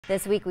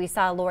This week, we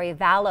saw Lori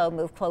Vallow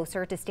move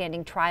closer to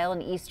standing trial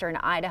in eastern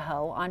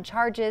Idaho on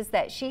charges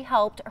that she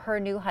helped her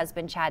new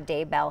husband, Chad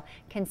Daybell,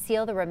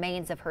 conceal the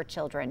remains of her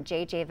children,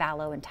 JJ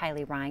Vallow and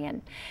Tylee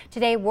Ryan.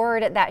 Today,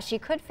 word that she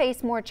could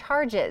face more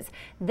charges,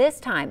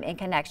 this time in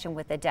connection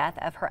with the death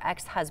of her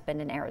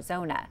ex-husband in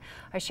Arizona.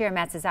 Our Shira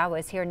Matsuzawa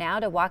is here now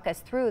to walk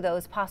us through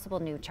those possible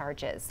new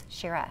charges.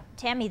 Shira.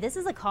 Tammy, this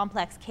is a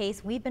complex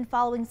case we've been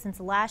following since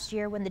last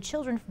year when the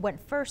children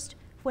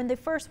when they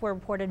first were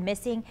reported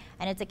missing,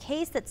 and it's a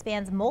case that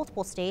spans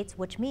multiple states,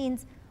 which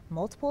means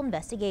multiple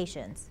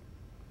investigations.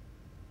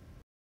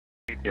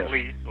 Yes.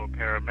 Police or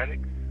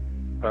paramedics?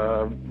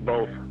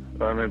 Both.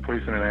 I'm in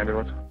police and an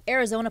ambulance.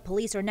 Arizona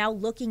police are now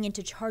looking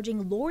into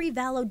charging Lori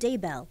Vallow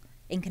Daybell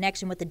in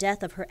connection with the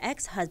death of her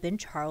ex-husband,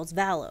 Charles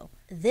Vallow.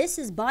 This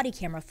is body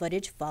camera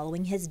footage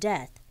following his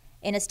death.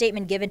 In a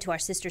statement given to our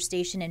sister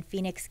station in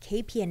Phoenix,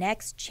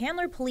 KPNX,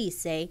 Chandler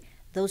police say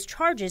those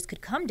charges could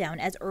come down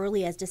as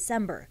early as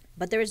December,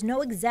 but there is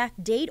no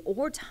exact date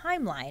or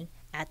timeline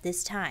at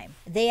this time.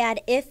 They add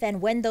if and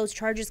when those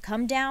charges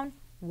come down,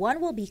 one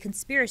will be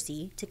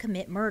conspiracy to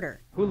commit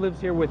murder. Who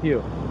lives here with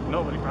you?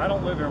 Nobody. I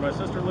don't live here. My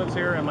sister lives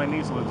here and my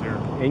niece lives here.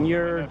 And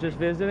you're just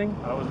visiting?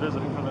 I was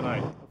visiting for the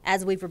night.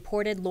 As we've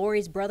reported,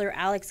 Lori's brother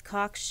Alex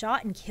Cox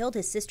shot and killed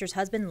his sister's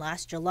husband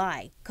last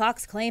July.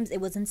 Cox claims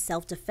it was in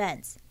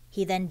self-defense.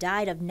 He then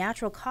died of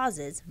natural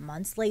causes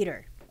months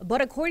later. But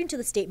according to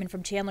the statement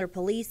from Chandler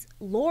Police,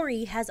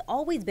 Lori has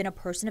always been a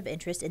person of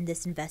interest in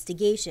this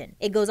investigation.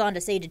 It goes on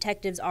to say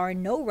detectives are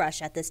in no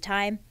rush at this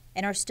time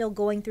and are still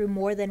going through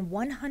more than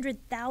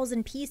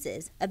 100,000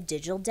 pieces of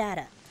digital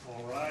data.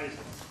 All right.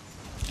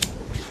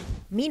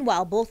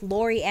 Meanwhile, both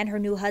Lori and her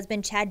new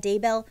husband, Chad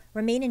Daybell,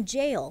 remain in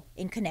jail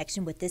in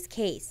connection with this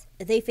case.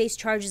 They face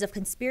charges of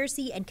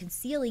conspiracy and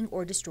concealing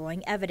or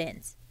destroying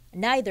evidence.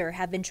 Neither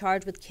have been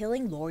charged with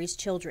killing Lori's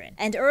children.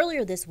 And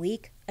earlier this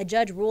week, a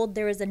judge ruled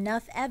there is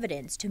enough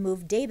evidence to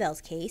move Daybell's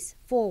case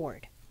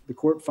forward. The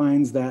court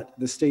finds that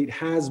the state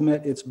has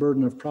met its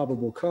burden of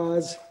probable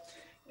cause,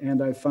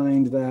 and I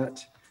find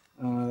that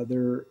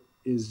there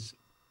is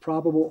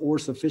probable or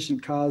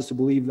sufficient cause to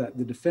believe that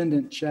the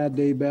defendant, Chad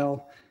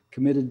Daybell,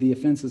 committed the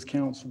offenses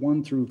counts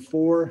 1 through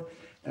 4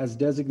 as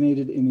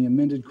designated in the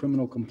amended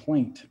criminal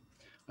complaint.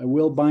 I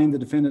will bind the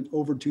defendant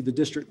over to the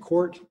district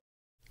court.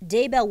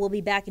 Daybell will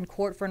be back in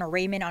court for an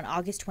arraignment on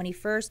August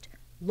 21st.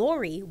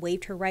 Lori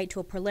waived her right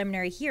to a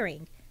preliminary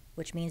hearing,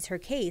 which means her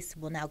case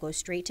will now go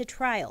straight to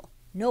trial.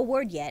 No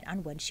word yet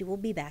on when she will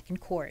be back in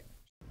court.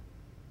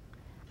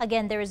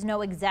 Again, there is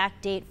no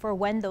exact date for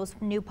when those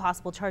new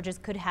possible charges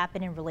could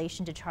happen in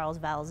relation to Charles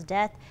Vallow's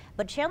death,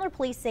 but Chandler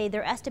police say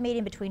they're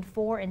estimating between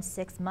 4 and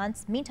 6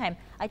 months. Meantime,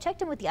 I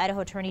checked in with the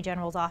Idaho Attorney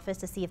General's office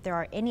to see if there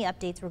are any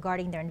updates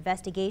regarding their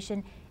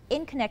investigation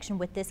in connection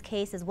with this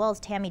case, as well as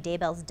Tammy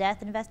Daybell's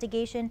death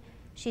investigation.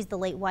 She's the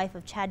late wife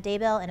of Chad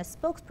Daybell, and a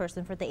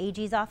spokesperson for the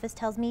AG's office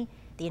tells me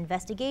the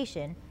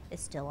investigation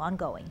is still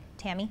ongoing.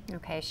 Tammy?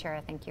 Okay,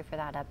 sure. Thank you for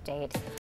that update.